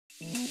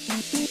Good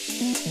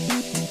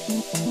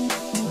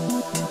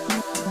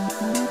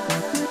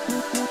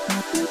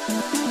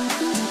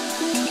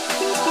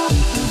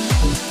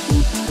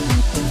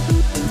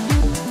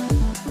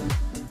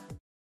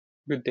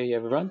day,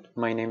 everyone.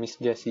 My name is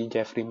Jesse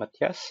Jeffrey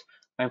Matias.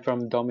 I'm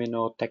from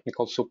Domino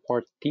Technical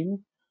Support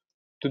Team.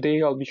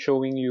 Today, I'll be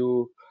showing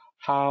you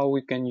how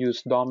we can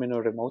use Domino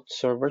Remote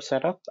Server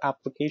Setup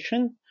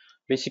application.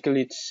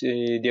 Basically, it's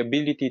the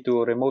ability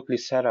to remotely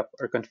set up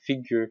or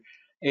configure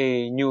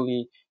a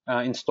newly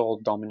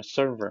installed Domino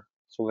server.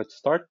 So let's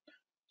start.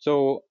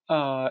 So,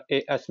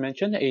 as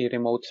mentioned, a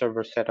remote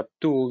server setup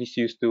tool is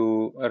used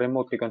to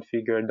remotely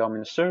configure a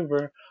Domino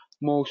server,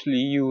 mostly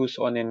used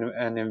on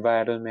an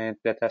environment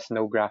that has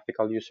no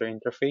graphical user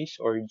interface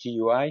or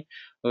GUI,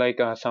 like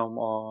some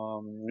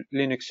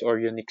Linux or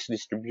Unix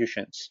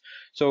distributions.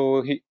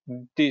 So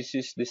this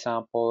is the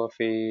sample of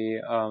a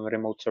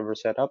remote server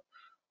setup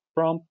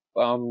prompt.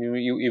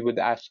 It would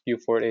ask you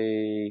for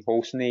a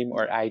host name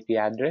or IP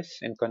address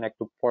and connect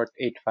to port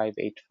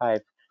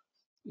 8585.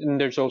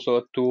 And there's also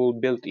a tool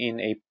built in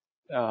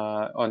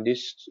on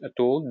this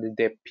tool,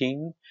 the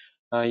ping.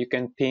 You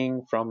can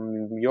ping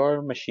from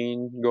your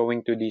machine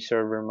going to the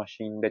server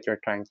machine that you're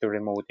trying to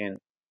remote in.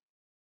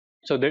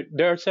 So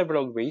there are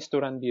several ways to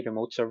run the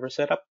remote server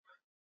setup.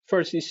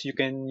 First is you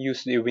can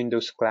use the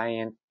Windows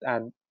client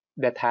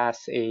that has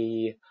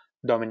a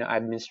Domino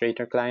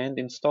administrator client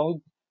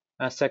installed.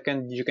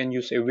 Second, you can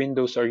use a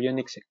Windows or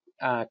Unix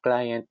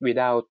client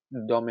without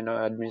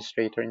Domino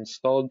administrator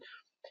installed.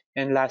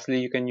 And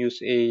lastly, you can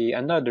use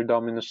another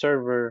Domino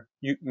server,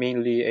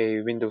 mainly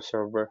a Windows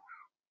server.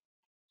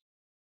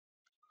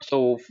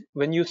 So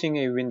when using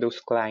a Windows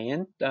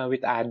client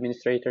with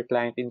administrator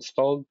client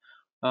installed,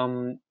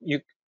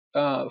 you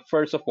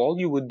first of all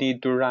you would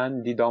need to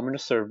run the Domino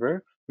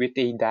server with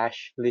a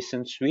dash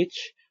listen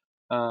switch.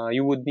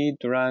 You would need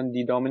to run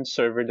the Domino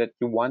server that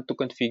you want to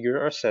configure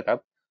or set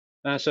up,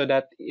 so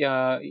that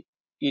it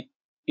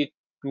it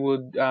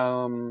would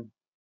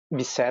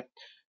be set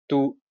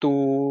to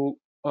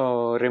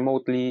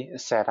remotely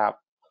set up.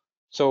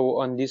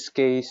 So on this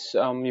case,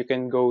 you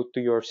can go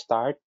to your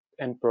Start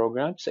and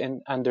Programs,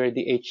 and under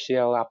the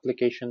HCL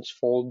Applications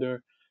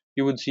folder,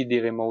 you would see the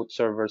remote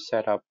server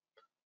setup.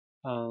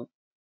 Uh,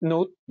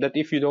 Note that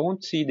if you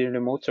don't see the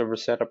remote server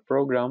setup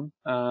program,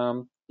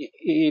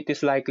 it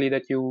is likely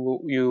that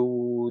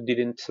you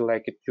didn't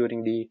select it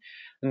during the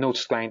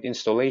Notes client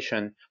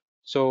installation.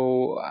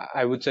 So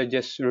I would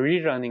suggest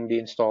rerunning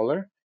the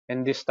installer,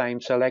 and this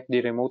time select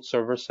the remote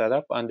server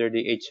setup under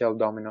the HCL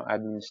Domino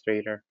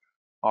Administrator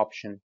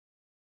option.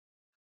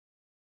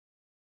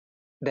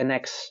 The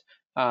next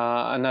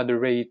another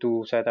way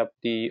to set up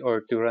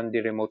to run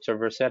the remote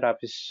server setup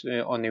is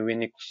on a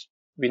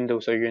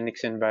Windows or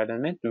Unix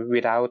environment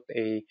without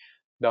a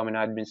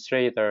Domino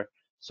administrator.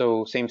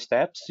 So same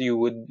steps, you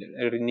would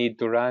need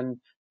to run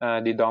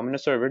the Domino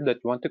server that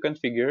you want to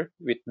configure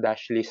with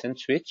dash listen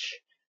switch.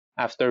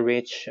 After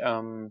which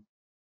you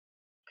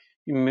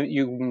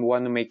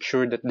want to make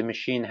sure that the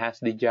machine has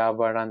the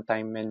Java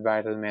runtime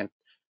environment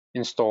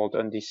installed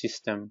on the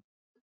system.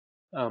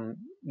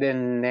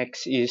 Then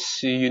next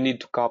is you need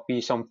to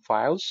copy some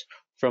files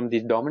from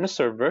the Domino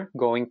server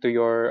going to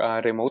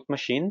your remote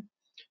machine.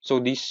 So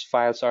these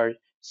files are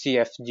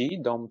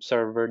cfg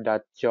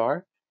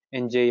domserver.jar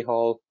and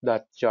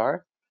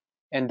jhall.jar.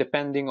 And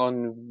depending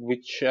on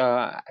which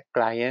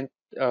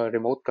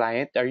remote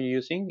client are you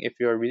using, if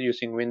you're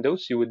using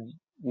Windows, you would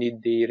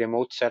need the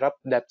remote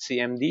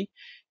setup.cmd.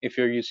 If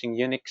you're using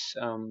Unix,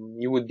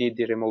 you would need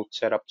the remote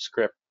setup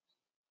script.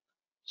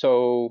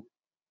 So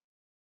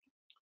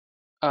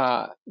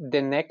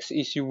the next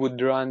is you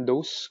would run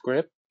those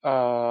script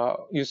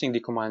using the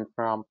command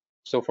prompt.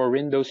 So for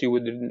Windows, you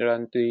would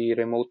run the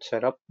remote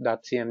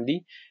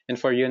setup.cmd, and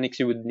for Unix,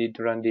 you would need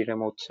to run the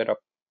remote setup.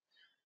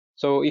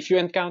 So if you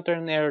encounter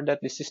an error that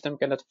the system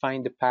cannot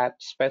find the path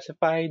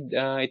specified,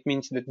 it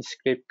means that the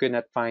script could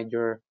not find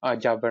your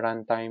Java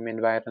runtime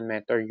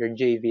environment or your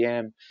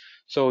JVM.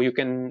 So you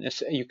can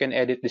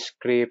edit the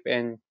script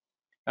and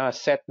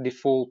set the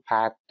full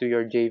path to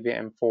your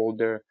JVM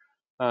folder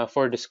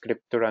for the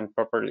script to run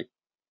properly.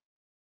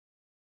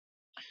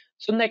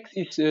 So next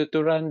is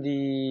to run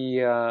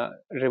the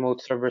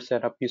remote server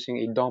setup using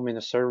a Domino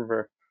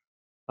server.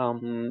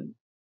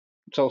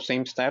 So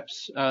same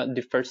steps.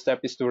 The first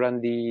step is to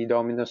run the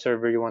Domino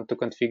server you want to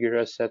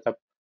configure a setup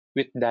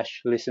with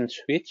dash listen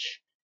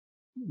switch.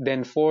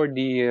 Then for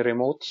the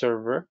remote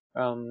server,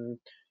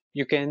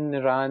 you can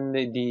run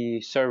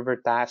the server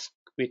task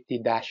with the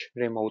dash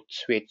remote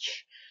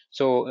switch.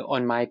 So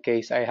on my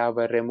case, I have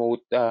a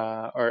remote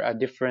or a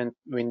different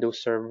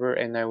Windows server,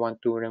 and I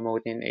want to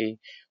remote in a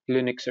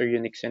Linux or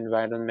Unix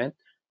environment.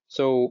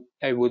 So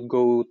I would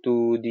go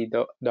to the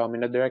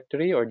Domino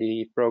directory or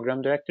the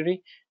program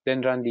directory,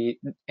 then run the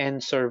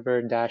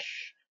nserver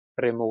dash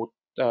remote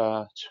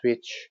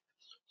switch.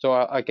 So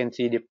I can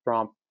see the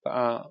prompt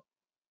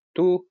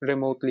to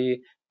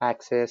remotely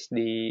access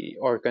the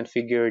or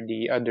configure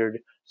the other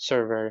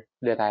server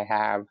that I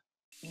have.